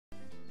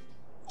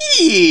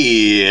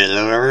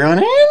Hello everyone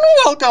and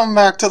welcome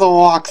back to the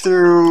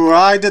walkthrough.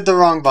 I did the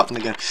wrong button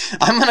again.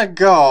 I'm gonna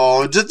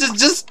go,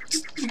 just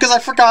because I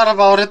forgot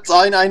about it.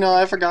 I know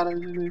I forgot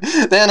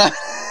it. Then I'm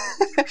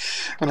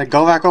gonna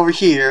go back over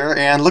here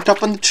and look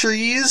up in the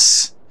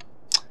trees.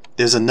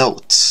 There's a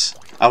note.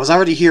 I was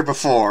already here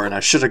before, and I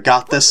should have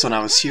got this when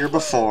I was here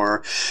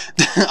before.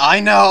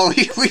 I know,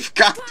 we've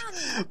got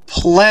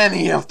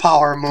plenty of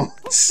power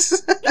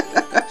moons.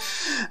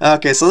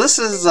 Okay, so this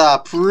is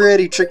a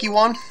pretty tricky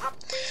one.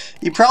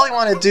 You probably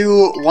want to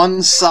do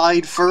one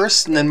side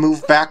first, and then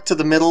move back to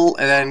the middle,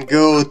 and then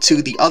go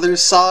to the other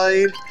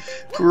side,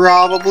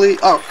 probably.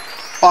 Oh,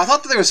 I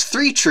thought that there was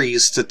 3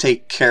 trees to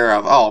take care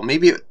of. Oh,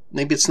 maybe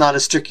it's not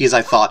as tricky as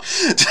I thought.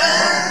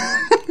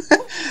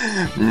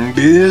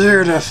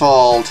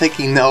 Beautiful.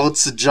 Taking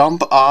notes,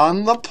 jump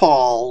on the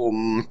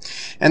palm.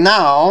 And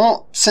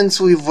now,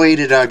 since we've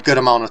waited a good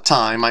amount of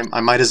time,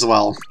 I might as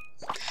well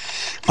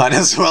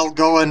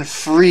go and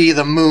free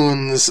the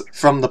moons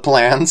from the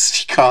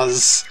plants,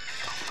 because,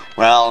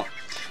 well,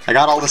 I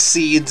got all the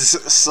seeds,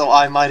 so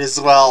I might as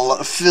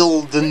well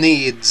fill the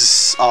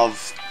needs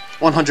of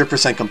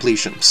 100%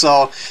 completion.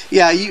 So,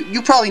 yeah,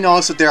 you probably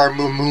noticed that there are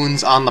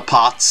moons on the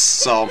pots,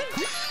 so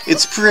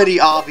it's pretty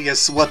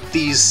obvious what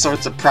these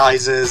sorts of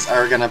prizes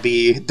are gonna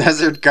be.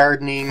 Desert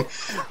Gardening,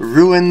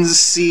 Ruins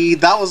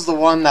Seed, that was the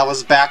one that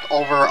was back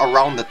over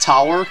around the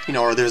tower, you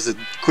know, where there's the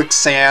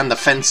quicksand, the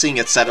fencing,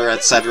 etc,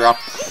 etc.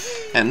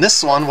 And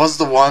this one was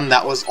the one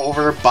that was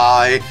over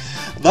by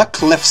the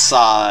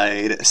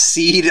cliffside.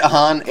 Seed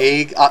on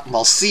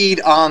seed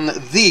on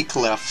the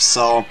cliff,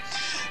 so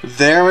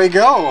there we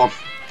go.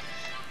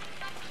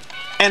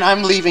 And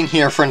I'm leaving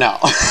here for now.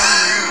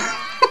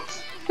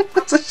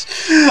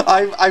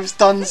 I've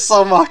done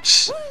so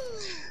much.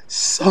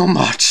 So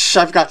much.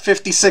 I've got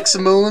 56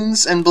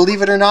 moons, and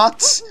believe it or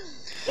not,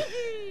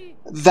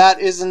 that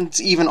isn't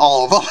even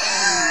all of them.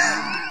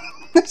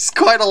 There's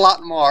quite a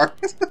lot more.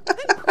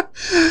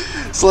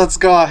 So let's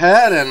go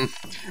ahead and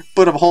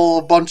put a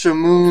whole bunch of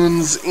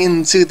moons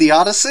into the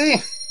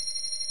Odyssey.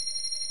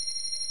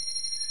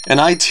 And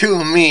I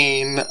do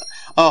mean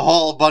a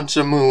whole bunch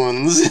of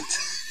moons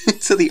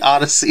into the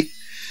Odyssey.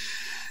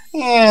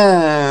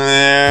 Yeah,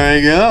 there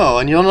we go.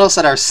 And you'll notice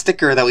that our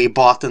sticker that we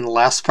bought in the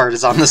last part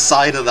is on the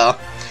side of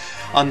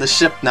the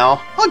ship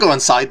now. I'll go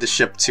inside the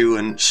ship too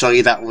and show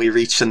you that when we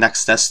reach the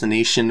next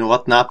destination and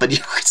whatnot, but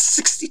you're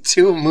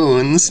 62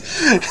 moons.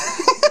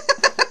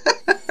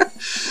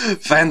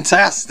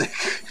 Fantastic.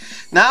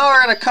 Now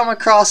we're gonna come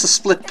across a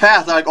split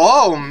path. Like,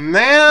 oh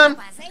man!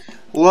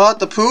 What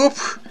the poop?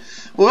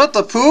 What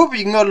the poop?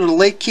 You can go to the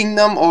Lake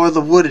Kingdom or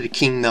the Wooded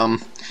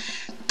Kingdom.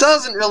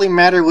 Doesn't really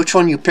matter which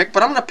one you pick,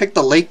 but I'm gonna pick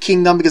the Lake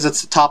Kingdom because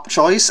it's the top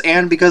choice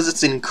and because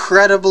it's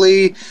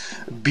incredibly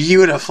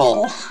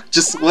beautiful.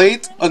 Just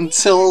wait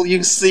until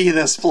you see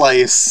this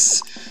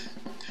place.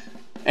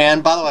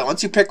 And by the way,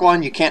 once you pick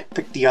one, you can't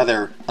pick the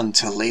other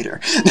until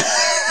later.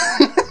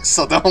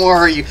 So don't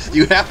worry,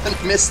 you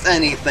haven't missed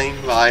anything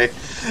by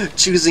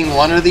choosing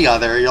one or the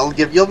other. You'll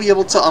be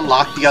able to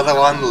unlock the other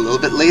one a little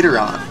bit later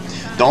on.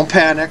 Don't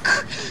panic,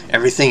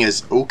 everything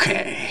is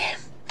okay.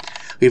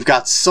 We've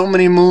got so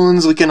many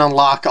moons, we can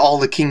unlock all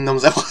the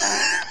kingdoms.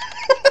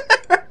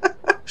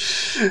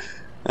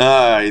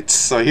 Alright,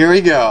 so here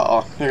we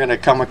go. We're gonna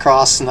come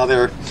across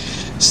another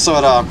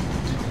sort of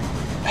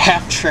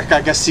hat trick,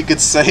 I guess you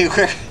could say,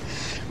 where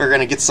we're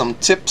gonna get some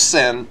tips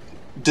and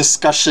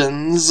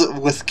discussions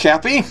with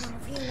Cappy.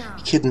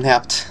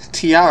 Kidnapped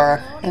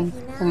Tiara, and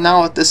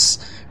now with this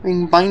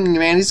ring binding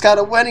man, he's got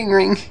a wedding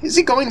ring. Is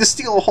he going to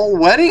steal a whole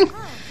wedding?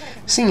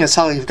 Seeing as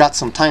how you've got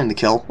some time to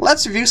kill,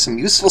 let's review some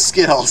useful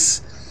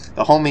skills.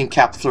 The homing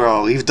cap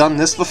throw. You've done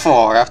this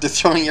before. After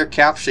throwing your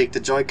cap, shake the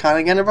Joy-Con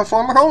again and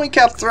perform a homing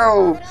cap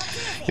throw.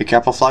 Your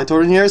cap will fly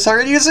toward the nearest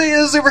target. You see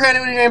a super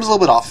handy when your aim's a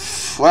little bit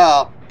off.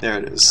 Well, there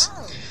it is.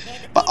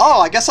 But oh,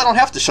 I guess I don't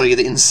have to show you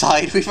the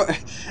inside.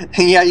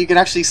 Yeah, you can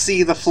actually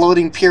see the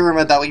floating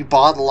pyramid that we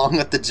bought along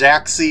with the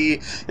Jaxie.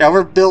 Yeah,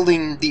 we're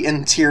building the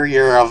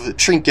interior of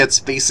trinkets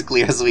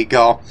basically as we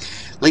go.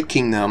 Lake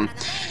Kingdom.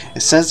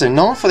 It says they're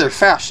known for their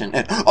fashion.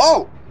 And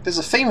oh! There's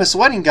a famous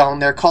wedding gown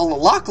there called the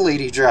Lock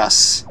Lady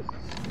dress.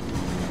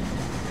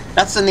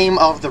 That's the name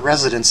of the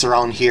residents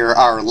around here,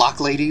 are Lock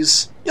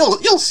Ladies.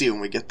 You'll see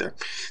when we get there.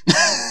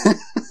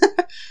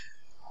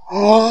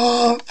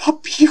 Oh, the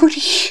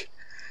beauty!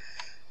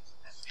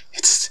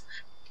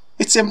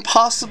 It's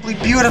impossibly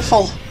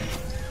beautiful.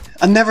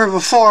 And never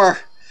before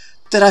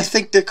did I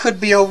think there could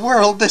be a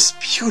world this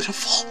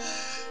beautiful.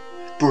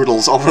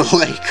 Broodals over the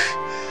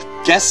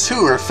lake. Guess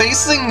who we're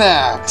facing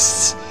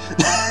next?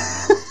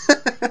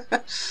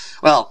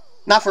 Well,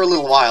 not for a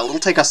little while. It'll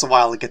take us a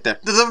while to get there.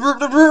 The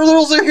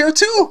Broodals are here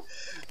too!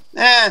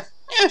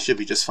 Should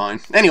be just fine.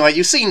 Anyway,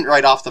 you've seen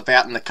right off the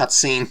bat in the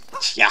cutscene.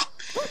 Yeah.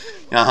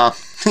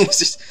 It's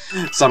just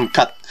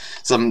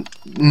some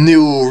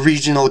new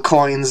regional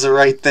coins are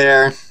right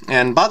there.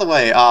 And by the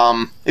way,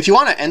 if you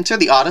want to enter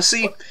the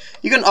Odyssey,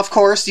 you can, of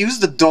course, use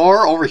the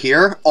door over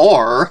here,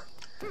 or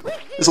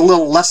There's a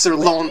little lesser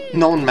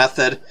known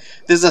method.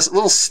 There's this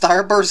little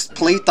starburst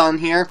plate on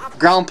here.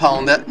 Ground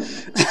pound it.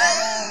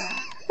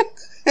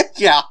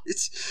 Yeah.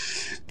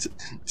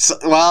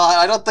 Well,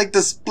 I don't think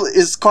this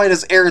is quite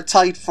as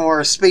airtight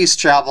for space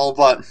travel,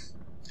 but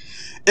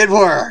it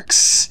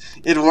works.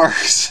 It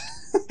works.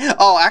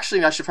 Oh,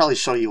 actually, I should probably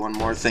show you one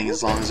more thing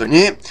as long as they're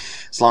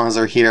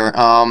here.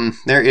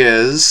 There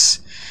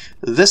is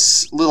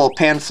this little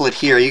pamphlet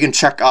here. You can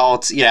check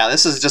out. Yeah,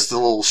 this is just a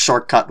little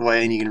shortcut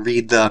way, and you can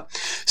read the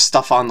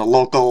stuff on the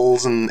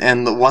locals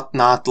and the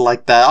whatnot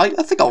like that.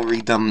 I think I'll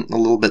read them a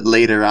little bit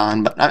later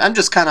on, but I'm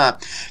just kind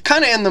of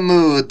in the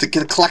mood to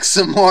collect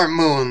some more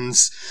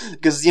moons,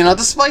 because you know,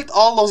 despite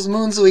all those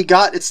moons we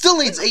got, it still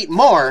needs 8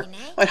 more.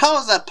 Like, how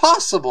is that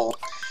possible?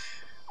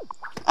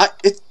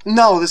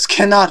 No, this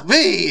cannot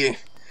be!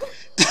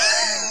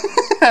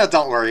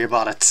 Don't worry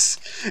about it.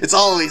 It's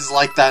always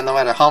like that, no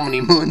matter how many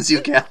moons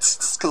you get.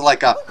 It's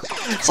like a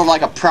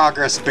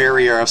progress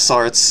barrier of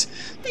sorts.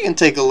 You can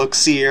take a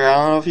look-see here. I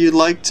don't know if you'd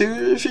like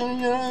to.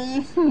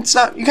 It's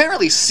not. You can't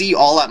really see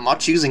all that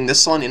much using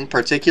this one in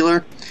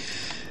particular.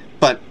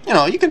 But you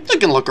know, you can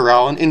look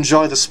around,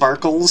 enjoy the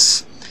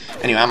sparkles.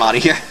 Anyway, I'm out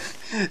of here.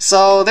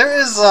 So there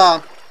is.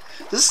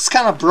 This is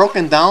kind of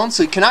broken down,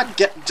 so you cannot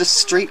get just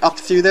straight up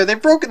through there. They've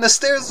broken the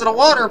stairs to the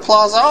water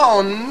plaza.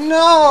 Oh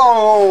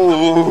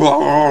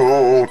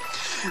no!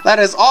 That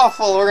is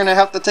awful. We're gonna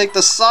have to take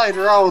the side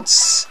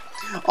routes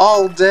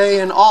all day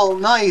and all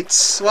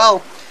night.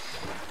 Well,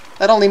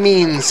 that only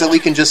means that we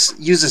can just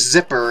use a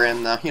zipper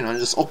and you know,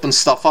 just open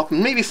stuff up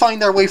and maybe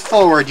find our way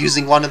forward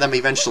using one of them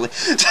eventually.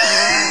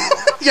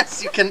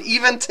 Yes, you can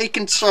even take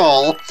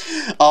control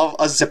of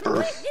a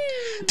zipper.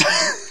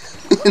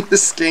 In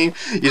this game,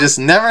 you just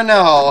never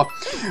know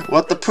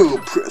what the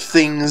poop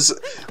things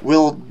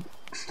will...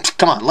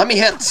 Come on, let me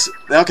hit...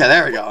 Okay,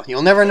 there we go.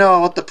 You'll never know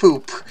what the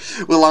poop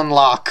will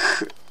unlock.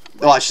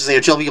 Well, I should say,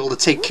 you'll be able to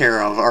take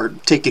care of, or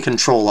take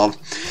control of.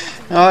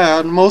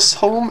 Most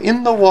home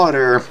in the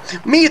water.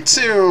 Me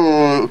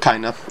too!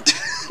 Kinda.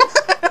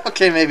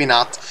 Okay, maybe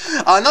not.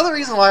 Another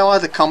reason why I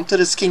wanted to come to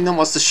this kingdom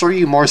was to show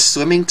you more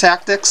swimming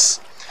tactics.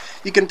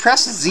 You can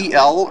press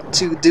ZL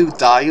to do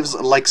dives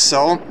like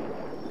so.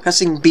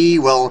 Pressing B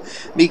will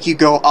make you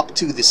go up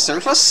to the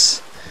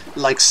surface,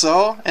 like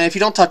so, and if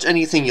you don't touch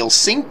anything, you'll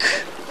sink.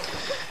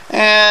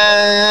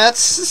 And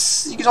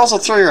you can also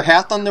throw your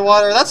hat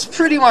underwater. That's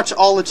pretty much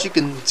all that you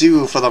can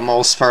do for the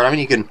most part. I mean,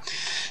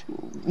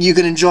 you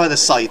can enjoy the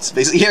sights.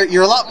 Basically,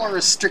 you're a lot more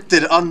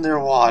restricted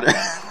underwater.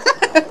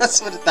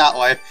 Let's put it that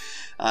way.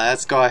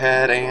 Let's go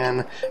ahead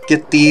and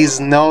get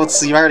these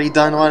notes. You've already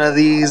done one of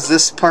these.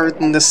 This part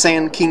in the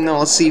Sand Kingdom.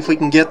 Let's see if we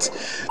can get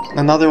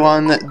another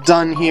one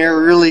done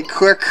here really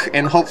quick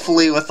and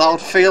hopefully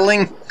without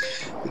failing,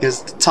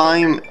 because the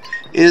time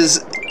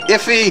is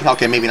iffy.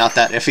 Okay, maybe not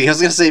that iffy. I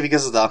was going to say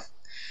because of the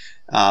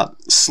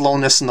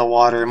slowness in the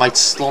water. It might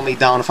slow me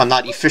down if I'm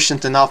not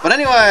efficient enough. But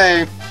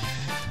anyway,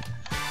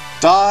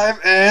 dive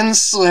and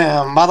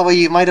swim. By the way,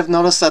 you might have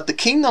noticed that the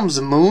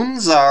kingdom's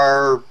moons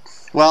are,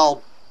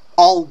 well,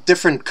 all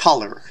different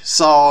color.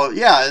 So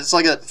yeah, it's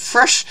like a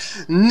fresh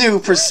new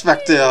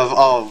perspective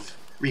of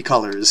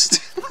recolors.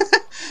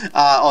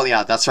 Oh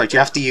yeah, that's right. You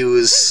have to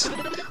use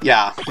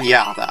that.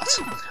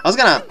 I was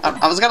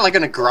gonna like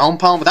gonna ground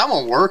pound, but that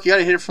won't work. You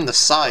gotta hit it from the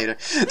side.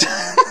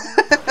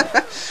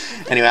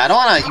 Anyway, I don't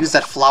want to use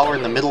that flower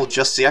in the middle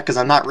just yet because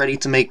I'm not ready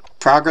to make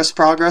progress.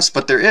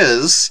 But there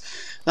is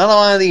another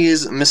one of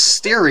these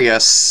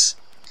mysterious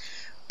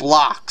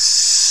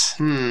blocks.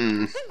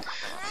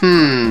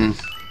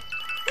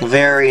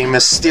 Very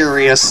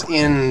mysterious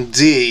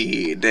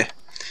indeed.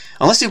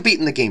 Unless you've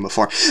beaten the game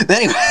before.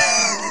 Anyway,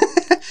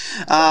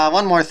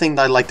 one more thing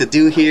that I'd like to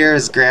do here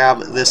is grab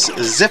this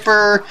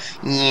zipper.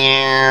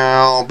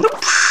 There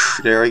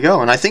we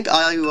go. And I think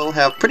I will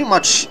have pretty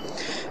much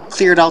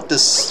cleared out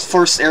this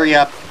first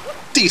area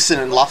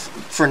decent enough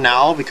for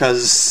now,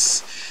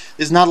 because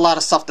there's not a lot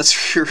of stuff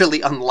that's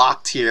really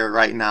unlocked here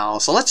right now.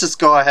 So let's just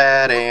go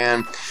ahead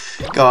and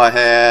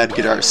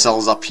get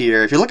ourselves up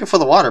here. If you're looking for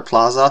the water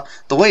plaza,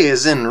 the way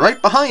is in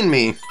right behind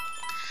me.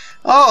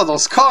 Oh,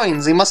 those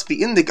coins, they must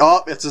be in the...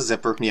 Oh, it's a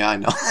zipper. Yeah, I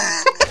know.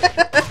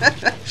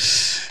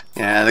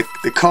 Yeah,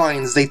 the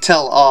coins, they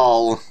tell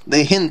all.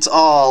 They hint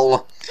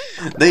all.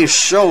 They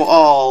show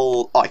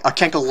all. Oh, I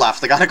can't go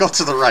left. I gotta go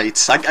to the right.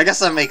 I guess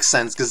that makes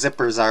sense, because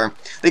zippers are...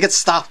 They get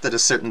stopped at a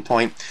certain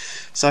point.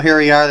 So here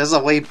we are. There's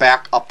a way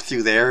back up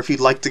through there if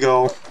you'd like to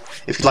go.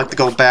 If you'd like to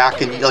go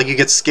back and you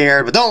get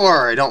scared, but don't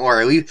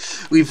worry.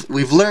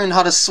 We've learned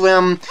how to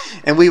swim,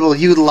 and we will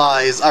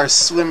utilize our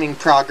swimming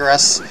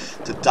progress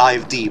to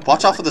dive deep.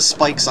 Watch out for the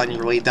spikes on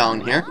your way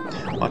down here.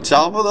 Watch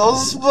out for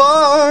those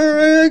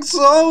spikes!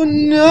 Oh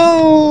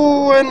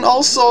no! And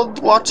also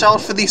watch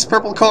out for these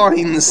purple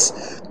coins,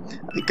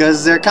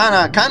 because they're kind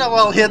of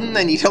well hidden,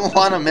 and you don't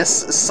want to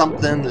miss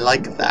something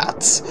like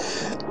that.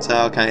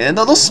 So okay, and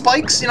those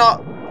spikes, you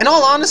know, in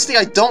all honesty,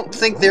 I don't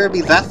think they would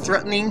be that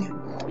threatening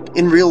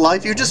in real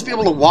life. You'd just be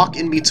able to walk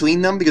in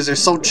between them because they're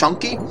so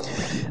chunky.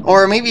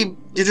 Or maybe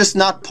you're just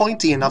not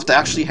pointy enough to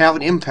actually have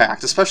an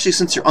impact, especially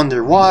since you're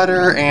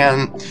underwater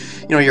and,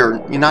 you know, you're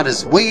not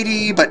as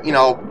weighty, but, you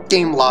know,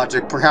 game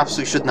logic, perhaps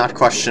we should not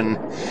question.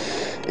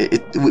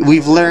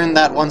 We've learned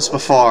that once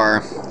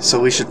before, so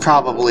we should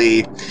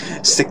probably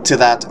stick to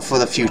that for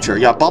the future.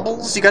 Yeah,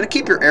 bubbles, you gotta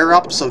keep your air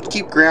up, so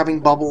keep grabbing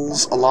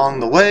bubbles along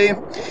the way.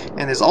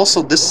 And there's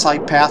also this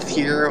side path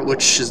here,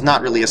 which is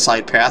not really a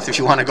side path if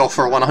you want to go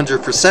for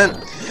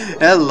 100%.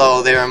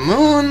 Hello there,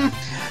 Moon!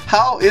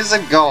 How is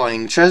it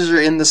going?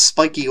 Treasure in the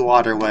Spiky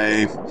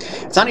Waterway.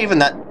 It's not even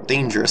that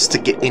dangerous to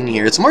get in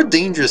here. It's more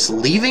dangerous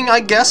leaving,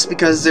 I guess,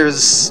 because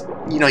there's...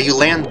 you know, you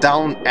land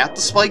down at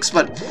the spikes,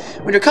 but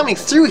when you're coming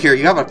through here,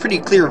 you have a pretty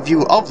clear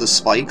view of the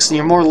spikes, and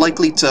you're more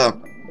likely to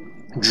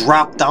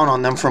drop down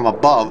on them from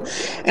above.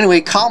 Anyway,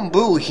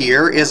 Kombu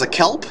here is a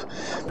kelp,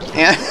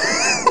 and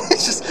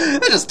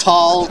they're just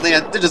tall, they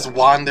just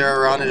wander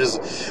around and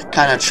just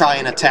kind of try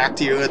and attack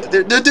you.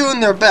 They're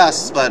doing their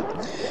best, but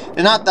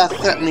they're not that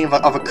threatening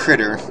of a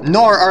critter.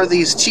 Nor are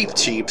these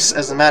Cheeps.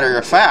 As a matter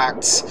of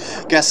fact,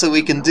 guess what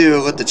we can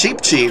do with the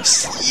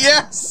Cheeps?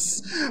 Yes!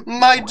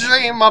 My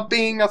dream of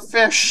being a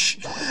fish,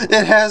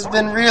 it has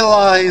been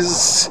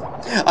realized.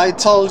 I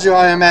told you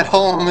I am at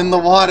home in the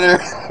water.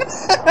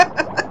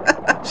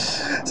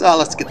 So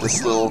let's get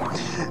this little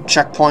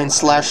checkpoint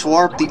 /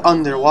 warp, the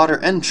underwater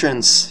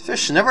entrance.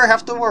 Fish never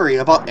have to worry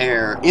about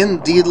air.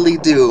 Indeedly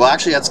do. Well,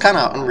 actually, that's kind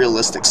of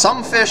unrealistic.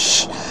 Some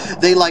fish,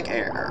 they like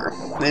air.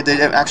 They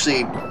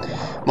actually,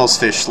 most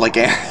fish like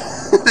air.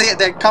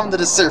 They come to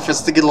the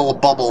surface to get a little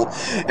bubble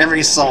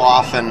every so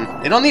often.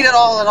 They don't need it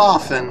all that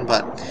often,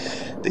 but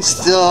they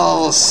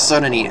still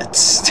sort of need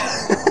it.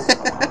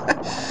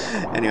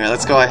 Anyway,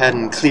 let's go ahead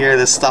and clear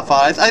this stuff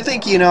out. I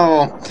think you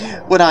know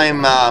what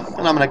I'm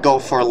gonna go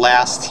for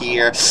last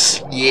here.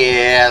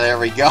 Yeah, there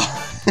we go.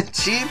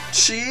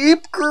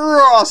 Cheep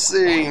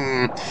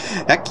crossing.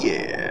 Heck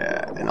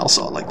yeah. And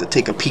also I'd like to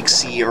take a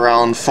peek-see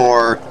around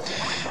for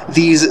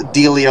these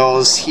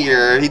dealios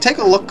here. You take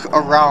a look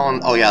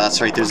around. Oh yeah, that's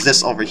right. There's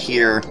this over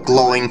here,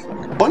 glowing.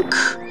 Boink.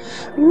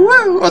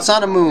 Woo! It's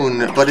not a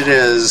moon, but it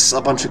is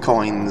a bunch of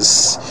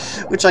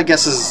coins, which I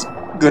guess is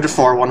good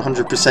for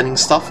 100%ing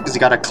stuff, because you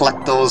gotta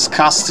collect those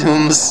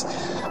costumes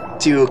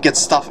to get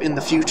stuff in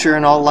the future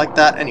and all like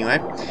that.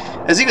 Anyway,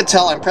 as you can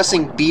tell, I'm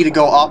pressing B to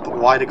go up,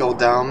 Y to go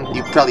down.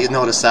 You probably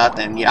noticed that,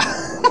 and yeah.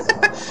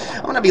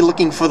 I'm gonna be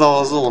looking for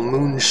those little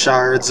moon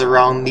shards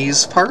around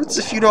these parts,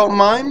 if you don't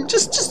mind.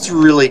 Just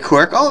really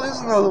quick. Oh, there's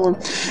another one.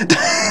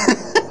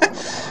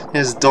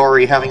 There's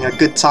Dorrie having a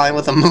good time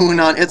with a moon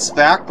on its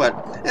back, but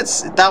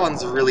that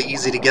one's really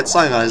easy to get, so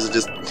I'm gonna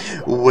just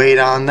wait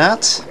on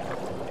that.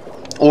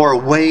 Or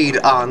wade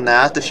on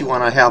that, if you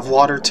want to have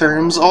water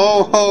terms.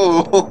 Oh,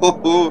 ho, ho, ho,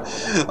 ho.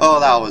 Oh,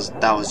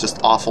 that was just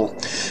awful.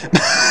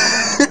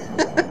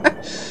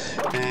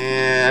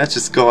 And let's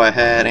just go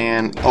ahead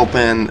and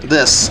open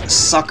this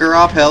sucker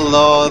up.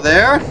 Hello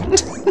there.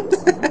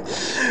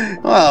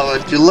 Well,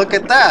 would you look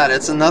at that?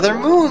 It's another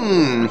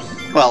moon.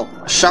 Well,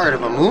 a shard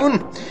of a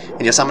moon.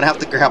 And yes, I'm gonna have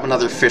to grab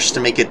another fish to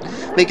make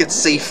it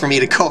safe for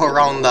me to go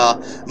around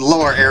the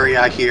lower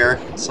area here.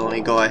 So let me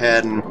go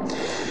ahead and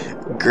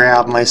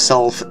grab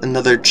myself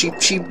another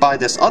Cheep by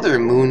this other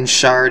moon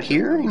shard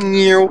here.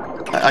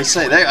 I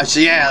say there.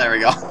 Yeah, there we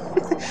go.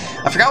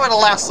 I forgot what the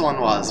last one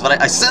was,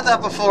 but I said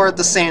that before at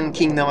the Sand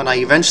Kingdom, and I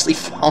eventually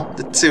found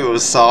it too.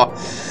 So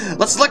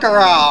let's look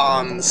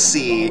around and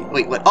see.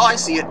 Wait, what? Oh, I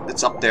see it.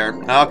 It's up there.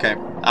 Okay,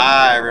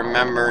 I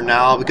remember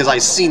now because I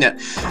seen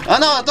it. Oh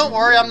no, don't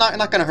worry. I'm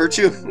not gonna hurt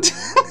you.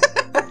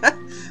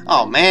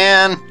 Oh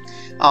man,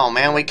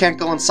 we can't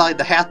go inside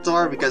the hat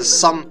door because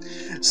some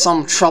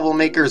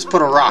troublemakers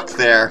put a rock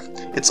there.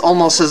 It's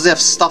almost as if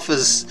stuff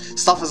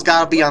has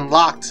got to be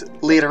unlocked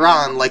later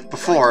on, like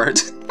before.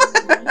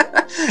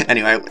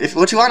 Anyway, if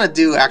what you want to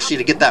do actually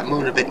to get that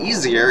moon a bit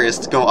easier is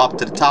to go up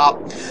to the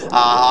top.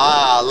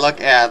 Ah, look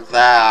at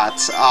that.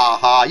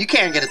 Aha, you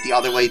can get it the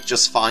other way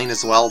just fine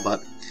as well,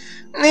 but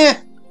I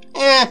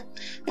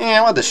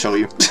wanted to show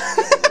you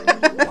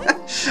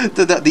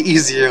the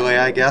easier way,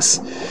 I guess.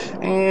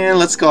 And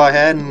let's go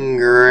ahead and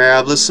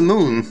grab this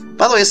moon.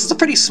 By the way, this is a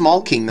pretty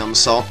small kingdom,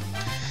 so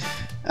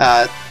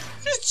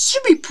it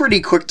should be pretty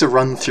quick to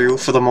run through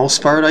for the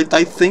most part,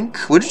 I think.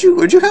 What did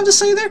you have to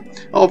say there?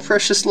 Oh,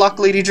 precious lock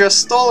lady dress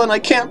stolen, I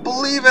can't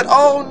believe it.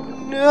 Oh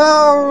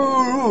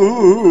no!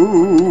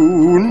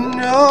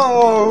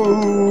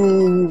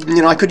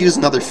 You know, I could use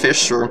another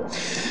fish, or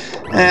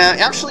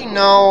actually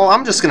no,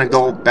 I'm just gonna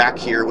go back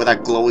here where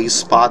that glowy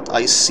spot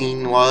I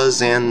seen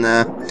was, and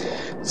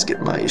let's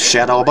get my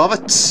shadow above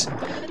it.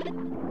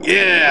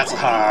 Yeah, it's a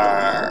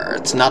heart.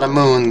 It's not a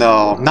moon,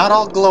 though. Not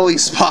all glowy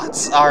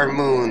spots are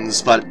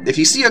moons, but if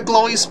you see a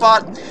glowy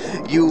spot,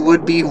 you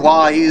would be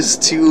wise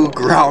to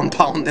ground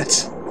pound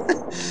it.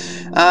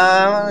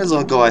 Might as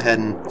well go ahead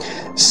and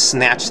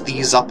snatch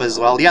these up as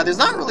well. Yeah, there's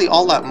not really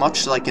all that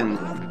much that I can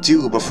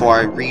do before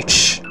I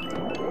reach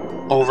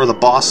over the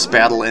boss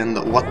battle and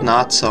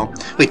whatnot, so...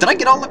 Wait, did I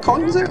get all the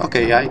coins there?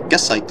 Okay, yeah, I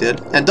guess I did.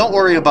 And don't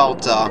worry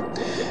about,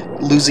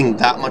 losing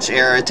that much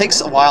air. It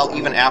takes a while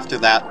even after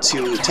that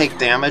to take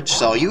damage,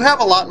 so you have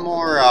a lot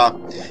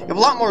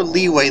more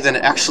leeway than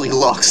it actually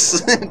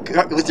looks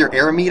with your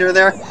air meter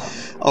there.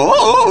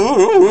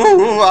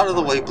 Oh, out of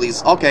the way,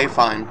 please. Okay,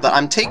 fine. But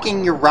I'm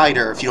taking your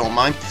rider, if you don't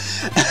mind.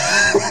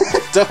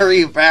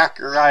 Dorrie-Back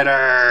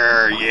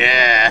Rider!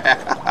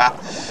 Yeah!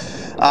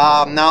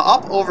 Now,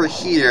 up over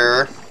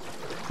here,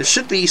 there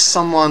should be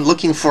someone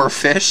looking for a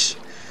fish.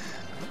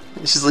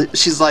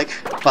 She's like...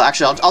 Well,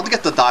 actually, I'll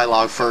get the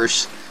dialogue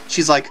first.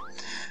 She's like...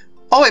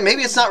 Oh wait,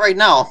 maybe it's not right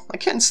now. I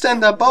can't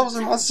stand that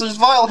Bowser Monster's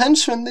vile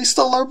henchmen. They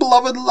stole our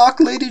beloved Lock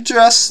Lady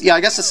dress. Yeah,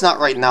 I guess it's not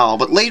right now.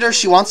 But later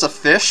she wants a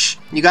fish.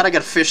 You gotta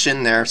get a fish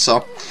in there,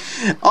 so...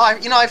 Oh,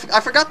 I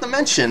forgot to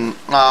mention,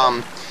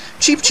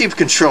 Cheep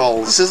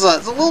controls. There's a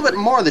little bit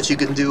more that you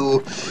can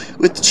do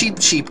with the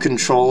Cheep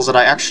controls that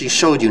I actually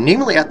showed you,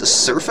 namely at the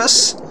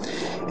surface.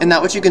 And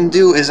that what you can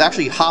do is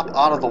actually hop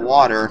out of the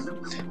water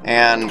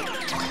and...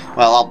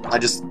 Well,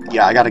 you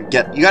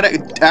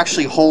gotta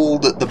actually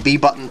hold the B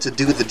button to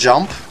do the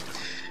jump.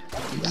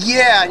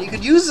 Yeah, and you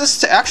could use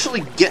this to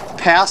actually get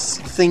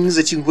past things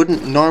that you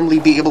wouldn't normally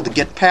be able to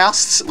get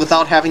past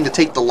without having to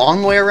take the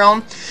long way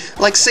around.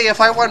 Like, say, if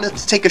I wanted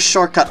to take a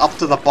shortcut up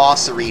to the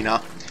boss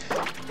arena,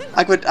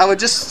 I would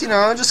just,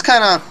 just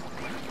kind of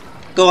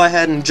go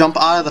ahead and jump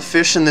out of the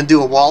fish and then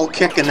do a wall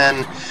kick and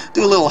then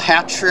do a little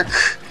hat trick.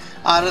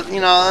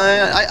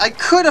 I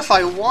could if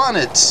I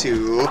wanted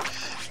to.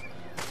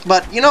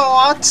 But you know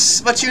what?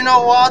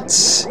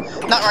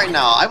 Not right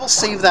now. I will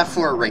save that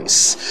for a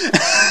race.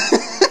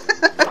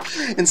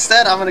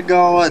 Instead, I'm gonna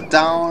go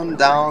down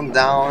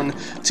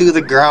to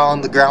the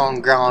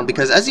ground,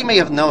 because as you may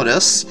have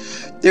noticed,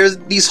 there's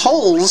these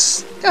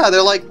holes. Yeah,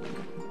 they're like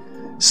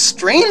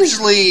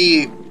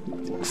strangely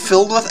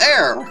filled with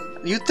air.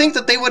 You'd think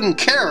that they wouldn't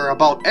care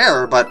about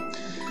air, but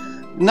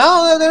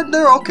no,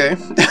 they're okay.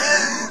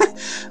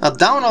 Now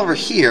down over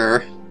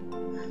here.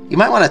 You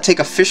might want to take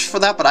a fish for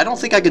that, but I don't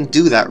think I can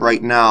do that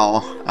right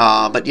now.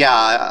 But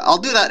yeah, I'll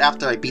do that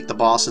after I beat the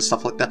boss and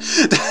stuff like that.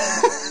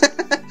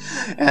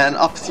 And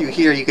up through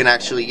here, you can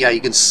actually, you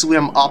can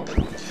swim up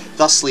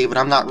thusly, but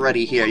I'm not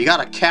ready here. You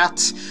got a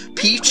cat,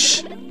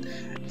 Peach.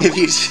 If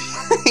you,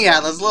 yeah,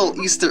 those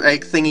little Easter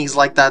egg thingies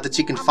like that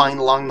you can find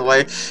along the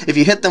way. If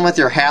you hit them with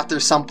your hat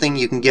or something,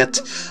 you can get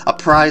a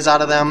prize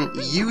out of them,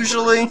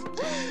 usually.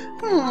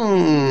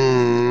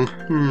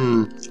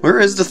 Where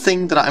is the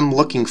thing that I'm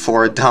looking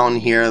for down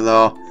here,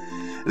 though?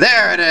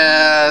 There it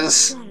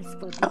is!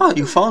 Oh,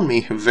 you found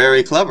me.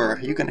 Very clever.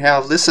 You can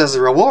have this as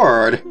a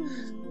reward.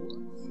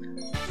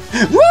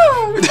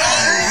 Woo!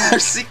 Our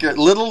secret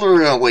little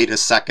room. Wait a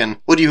second.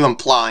 What are you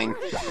implying?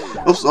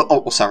 Oops,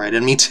 oh, sorry, I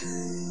didn't mean to.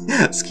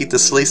 Let's keep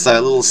this place a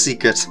little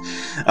secret.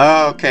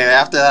 Okay,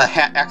 after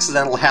that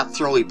accidental hat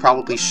throw, we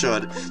probably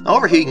should. Now,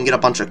 over here you can get a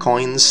bunch of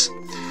coins.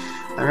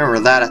 I remember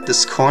that at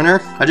this corner.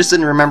 I just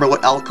didn't remember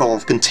what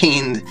alcove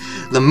contained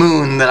the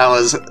moon that I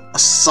was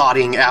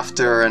sodding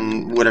after,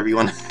 and whatever you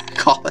want to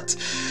call it.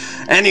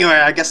 Anyway,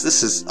 I guess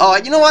this is... Oh,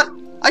 you know what?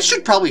 I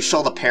should probably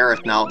show the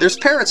parrot now. There's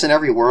parrots in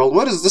every world.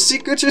 What is the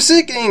secret you're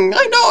seeking?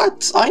 I know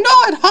it! I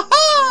know it!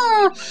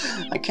 Ha-ha!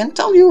 I can't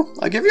tell you.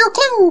 I'll give you a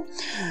clue.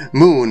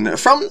 Moon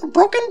from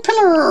broken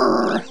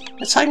pillar.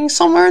 It's hiding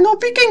somewhere. No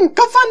peeking.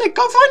 Go find it.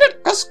 Go find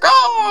it. Go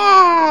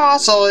scraw!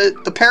 So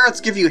the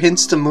parrots give you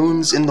hints to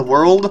moons in the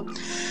world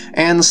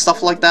and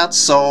stuff like that.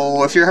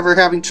 So if you're ever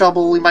having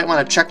trouble, you might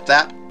want to check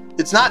that.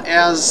 It's not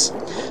as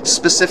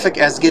specific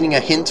as getting a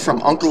hint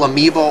from Uncle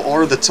Amiibo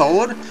or the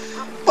Toad,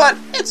 but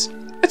it's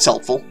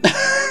helpful.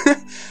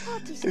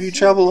 If you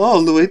travel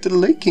all the way to the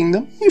Lake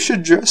Kingdom, you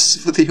should dress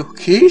for the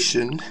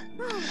occasion.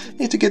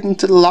 Need to get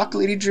into the Lock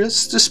Lady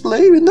dress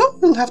display? No,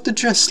 you'll have to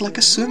dress like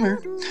a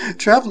swimmer.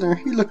 Traveler,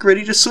 you look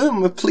ready to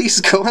swim, but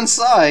please go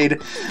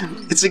inside.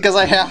 It's because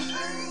I have...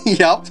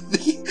 Yup,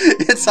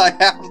 I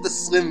have the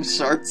swim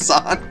shorts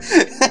on.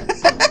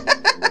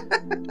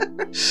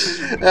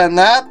 And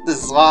that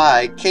is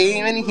why I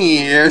came in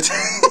here.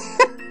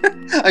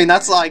 I mean,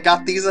 that's why I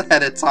got these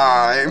ahead of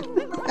time.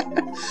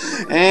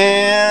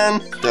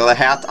 And throw the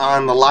hat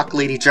on the Lock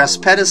Lady dress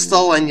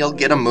pedestal and you'll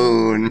get a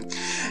moon.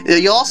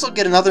 You'll also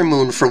get another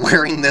moon for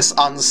wearing this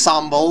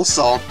ensemble,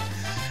 so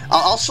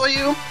I'll show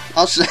you.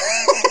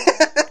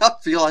 I'll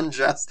feel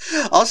undressed.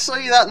 I'll show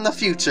you that in the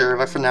future,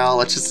 but for now,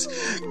 let's just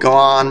go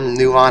on,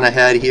 move on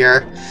ahead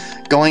here.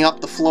 Going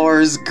up the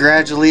floors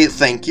gradually.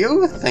 Thank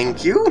you,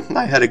 thank you.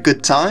 I had a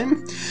good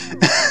time.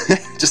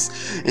 Just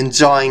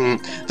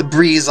enjoying the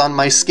breeze on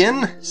my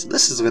skin. So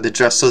this is where the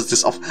dress was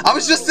just off. I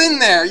was just in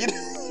there!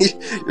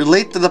 You're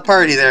late to the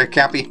party there,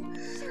 Cappy.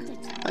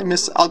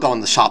 I'll go in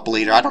the shop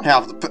later. I don't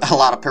have a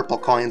lot of purple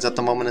coins at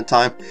the moment in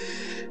time.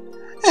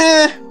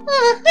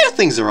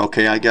 Things are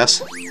okay, I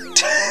guess.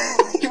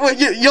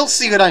 You'll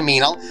see what I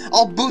mean.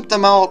 I'll boot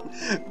them out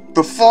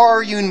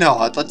before you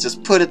know it. Let's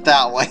just put it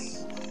that way.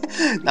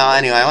 Now,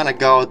 anyway, I want to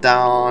go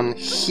down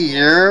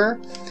here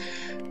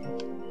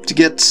to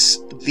get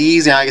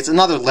these. Yeah, it's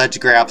another ledge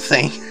grab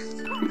thing.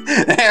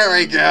 There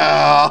we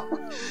go.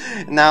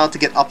 Now to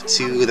get up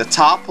to the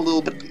top a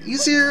little bit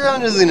easier.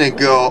 I'm just gonna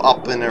go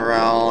up and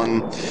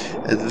around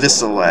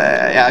this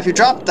way. Yeah, if you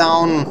drop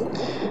down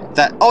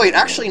that... Oh wait,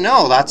 actually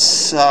no,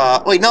 that's...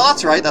 wait, no,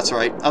 that's right, that's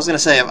right. I was gonna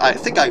say, I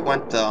think I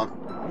went the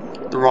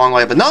wrong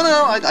way, but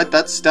no,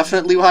 that's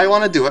definitely how I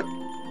want to do it.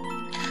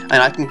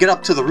 And I can get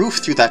up to the roof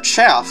through that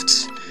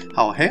shaft.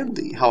 How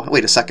handy.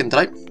 Wait a second,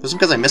 was it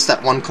because I missed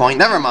that one coin?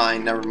 Never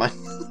mind, never mind.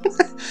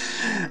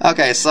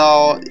 Okay,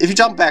 so if you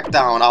jump back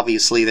down,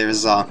 obviously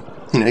there's,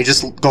 you know, you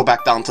just go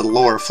back down to the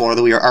lower floor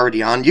that we are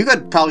already on. You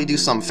could probably do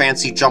some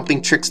fancy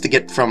jumping tricks to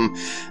get from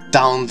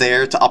down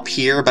there to up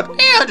here, but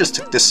I just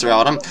took this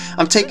route.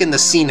 I'm taking the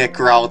scenic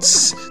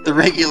routes, the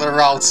regular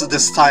routes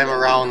this time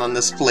around on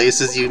this place,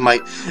 as you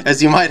might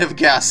have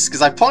guessed,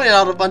 because I pointed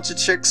out a bunch of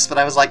tricks, but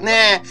I was like,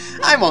 nah,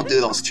 I won't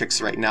do those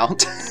tricks right now.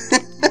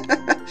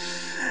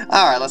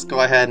 Alright, let's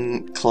go ahead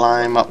and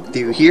climb up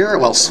through here,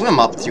 well, swim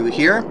up through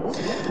here,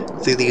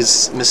 through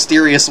these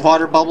mysterious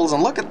water bubbles,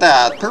 and look at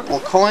that, purple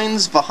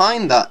coins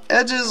behind the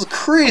edges,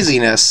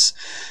 craziness.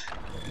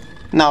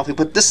 Now if we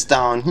put this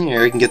down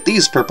here, we can get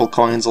these purple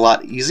coins a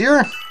lot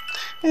easier.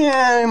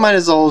 And we might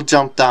as well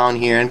jump down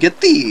here and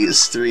get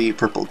these 3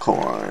 purple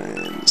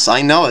coins.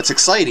 I know, it's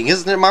exciting,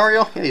 isn't it,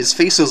 Mario? Yeah, his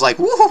face was like,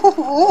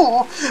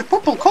 whoa,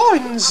 purple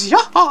coins,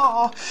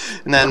 yeah!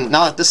 And then,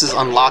 now that this is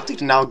unlocked, we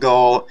can now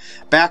go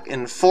back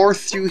and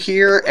forth through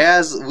here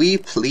as we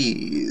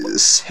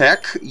please.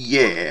 Heck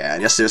yeah!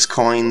 Yes, there's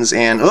coins,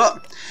 and,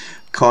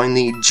 coin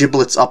the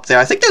giblets up there.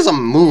 I think there's a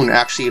moon,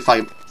 actually, if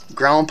I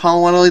ground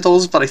pound one of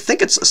those, but I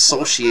think it's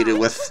associated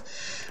with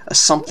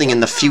something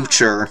in the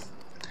future.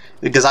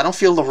 Because I don't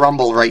feel the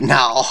rumble right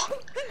now.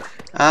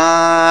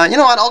 You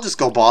know what, I'll just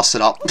go boss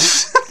it up.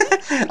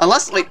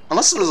 unless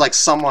there's like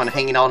someone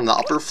hanging out in the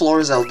upper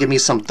floors that'll give me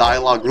some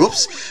dialogue.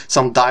 Oops,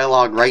 some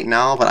dialogue right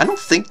now, but I don't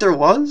think there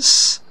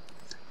was.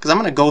 Because I'm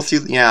going to go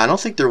through, yeah, I don't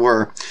think there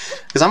were.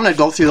 Because I'm going to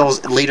go through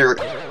those later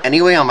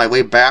anyway on my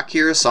way back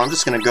here, so I'm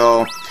just going to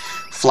go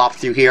flop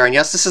through here. And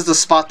yes, this is the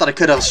spot that I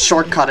could have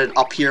shortcutted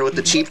up here with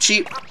the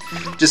Cheep.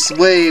 Just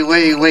way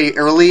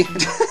early.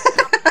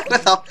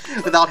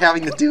 without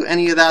having to do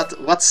any of that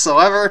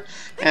whatsoever.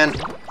 And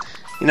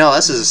you know,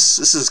 this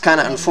is kind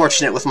of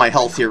unfortunate with my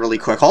health here. Really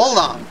quick, hold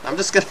on. I'm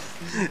just gonna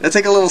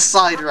take a little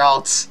side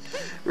route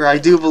where I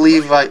do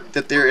believe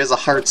that there is a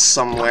heart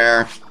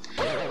somewhere.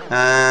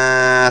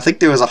 I think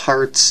there was a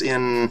heart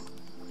in...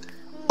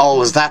 Oh, it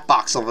was that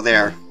box over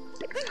there.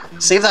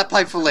 Save that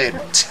pipe for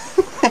later.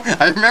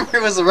 I remember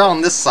it was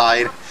around this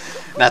side.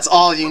 That's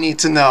all you need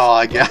to know,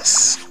 I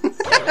guess.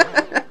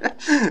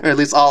 Or at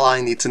least all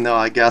I need to know,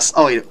 I guess.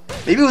 Oh wait,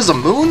 maybe it was a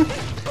moon?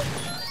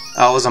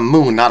 Oh, it was a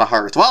moon, not a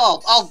heart.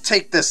 Well, I'll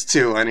take this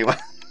too, anyway.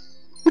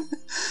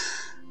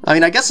 I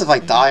mean, I guess if I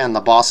die on the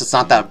boss, it's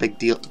not that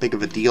big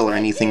of a deal or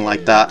anything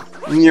like that.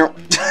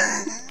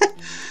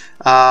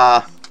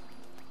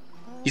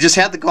 You just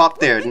had to go up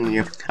there, didn't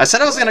you? I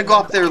said I was gonna go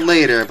up there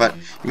later, but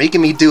you're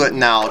making me do it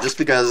now, just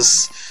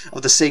because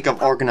of the sake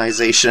of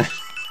organization.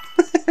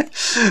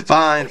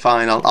 Fine,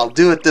 I'll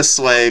do it this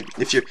way.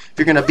 If you're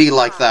gonna be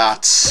like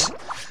that,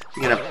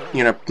 you're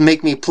gonna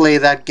make me play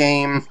that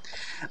game,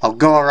 I'll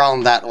go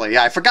around that way.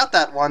 Yeah, I forgot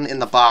that one in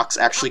the box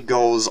actually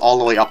goes all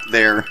the way up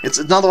there. It's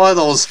another one of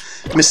those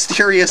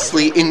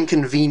mysteriously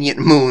inconvenient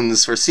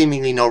moons for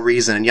seemingly no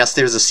reason. And yes,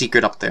 there's a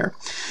secret up there.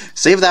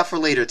 Save that for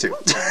later too.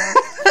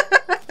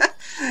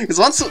 Because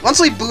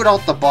once we boot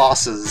out the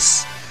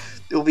bosses,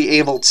 we'll be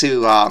able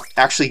to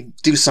actually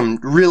do some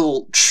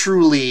real,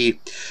 truly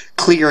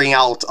clearing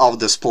out of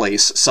this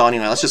place. So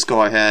anyway, let's just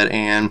go ahead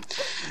and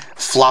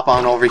flop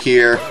on over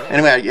here.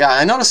 Anyway, yeah,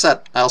 I noticed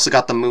that I also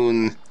got the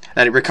moon,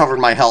 that it recovered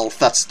my health.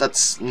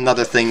 That's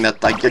another thing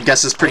that I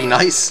guess is pretty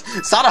nice.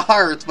 It's not a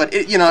heart, but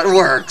it, you know, it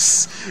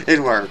works. It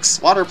works.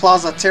 Water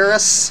Plaza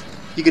Terrace,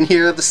 you can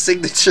hear the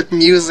signature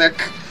music.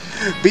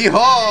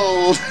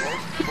 Behold!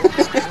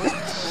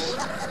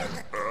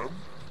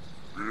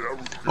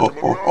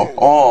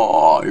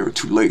 Oh, you're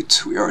too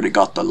late. We already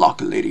got the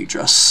lock lady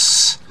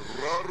dress.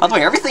 By the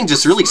way, everything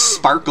just really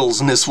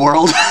sparkles in this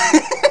world.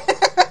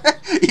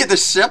 Yeah, the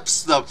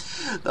ships, the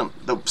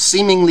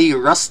seemingly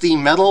rusty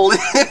metal,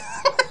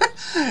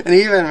 and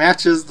it even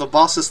matches the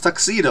boss's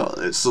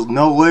tuxedo. So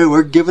no way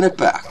we're giving it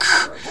back.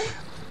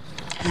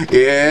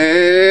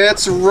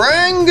 It's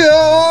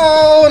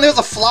Rango! And there's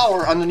a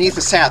flower underneath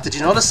his hat. Did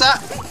you notice that?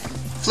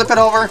 Flip it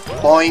over.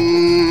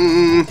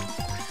 Boing.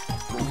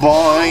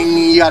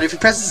 Boing! Yeah, if you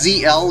press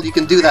ZL, you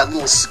can do that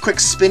little quick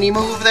spinny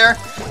move there.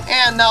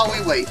 And now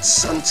we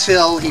wait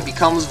until he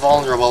becomes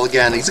vulnerable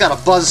again. He's got a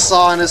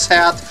buzzsaw in his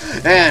hat,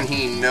 and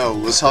he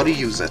knows how to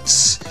use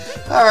it.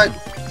 Alright,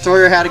 throw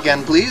your hat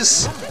again,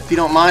 please, if you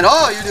don't mind.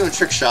 Oh, you're doing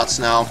trick shots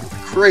now.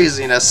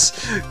 Craziness.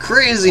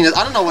 Craziness.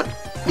 I don't know what...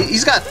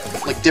 He's got,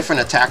 like,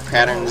 different attack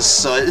patterns,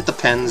 so it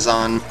depends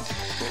on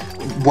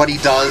what he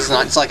does.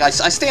 And it's like, I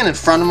stand in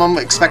front of him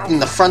expecting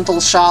the frontal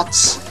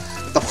shots,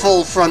 the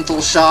full frontal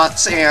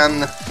shots,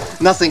 and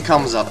nothing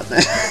comes of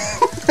it.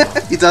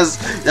 He does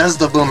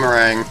the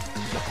boomerang.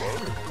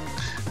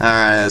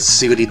 Alright, let's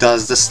see what he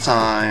does this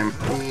time.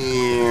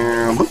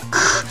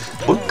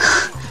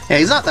 Yeah,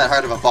 he's not that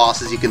hard of a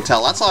boss, as you can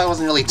tell. That's why I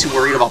wasn't really too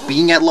worried about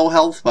being at low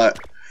health, but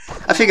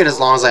I figured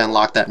as long as I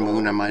unlock that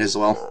moon, I might as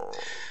well.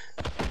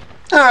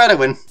 Alright, I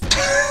win.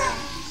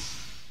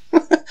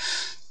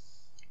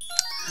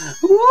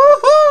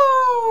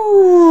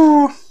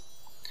 Woohoo!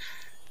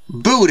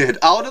 Booted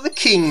out of the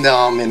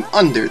kingdom in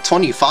under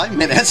 25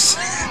 minutes.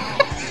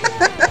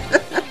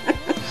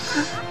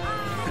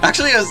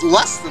 Actually, it was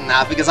less than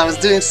that because I was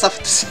doing stuff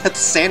at the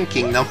Sand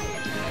Kingdom.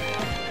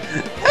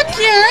 Heck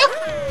yeah!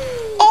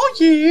 Oh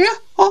yeah!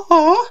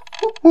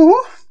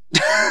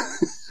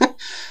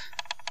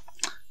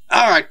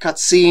 Alright,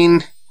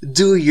 cutscene.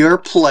 Do your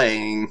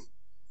playing.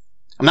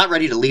 I'm not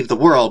ready to leave the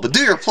world, but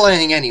do your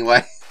playing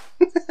anyway.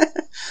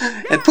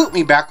 It put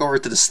me back over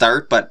to the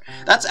start, but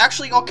that's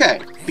actually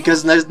okay,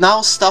 because there's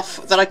now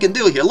stuff that I can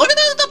do here. Look at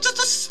that!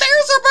 The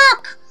stairs are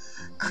back!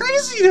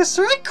 Craziness,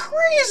 right?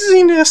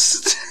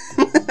 Craziness!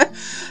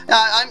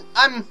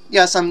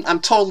 I'm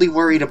totally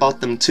worried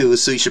about them too,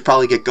 so you should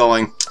probably get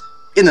going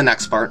in the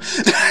next part.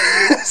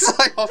 So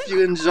I hope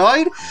you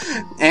enjoyed,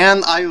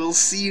 and I will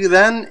see you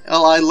then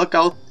while I look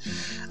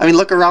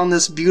around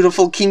this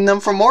beautiful kingdom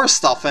for more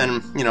stuff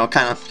and, you know,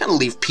 kind of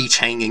leave Peach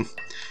hanging.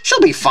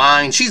 She'll be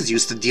fine, she's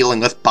used to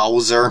dealing with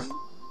Bowser.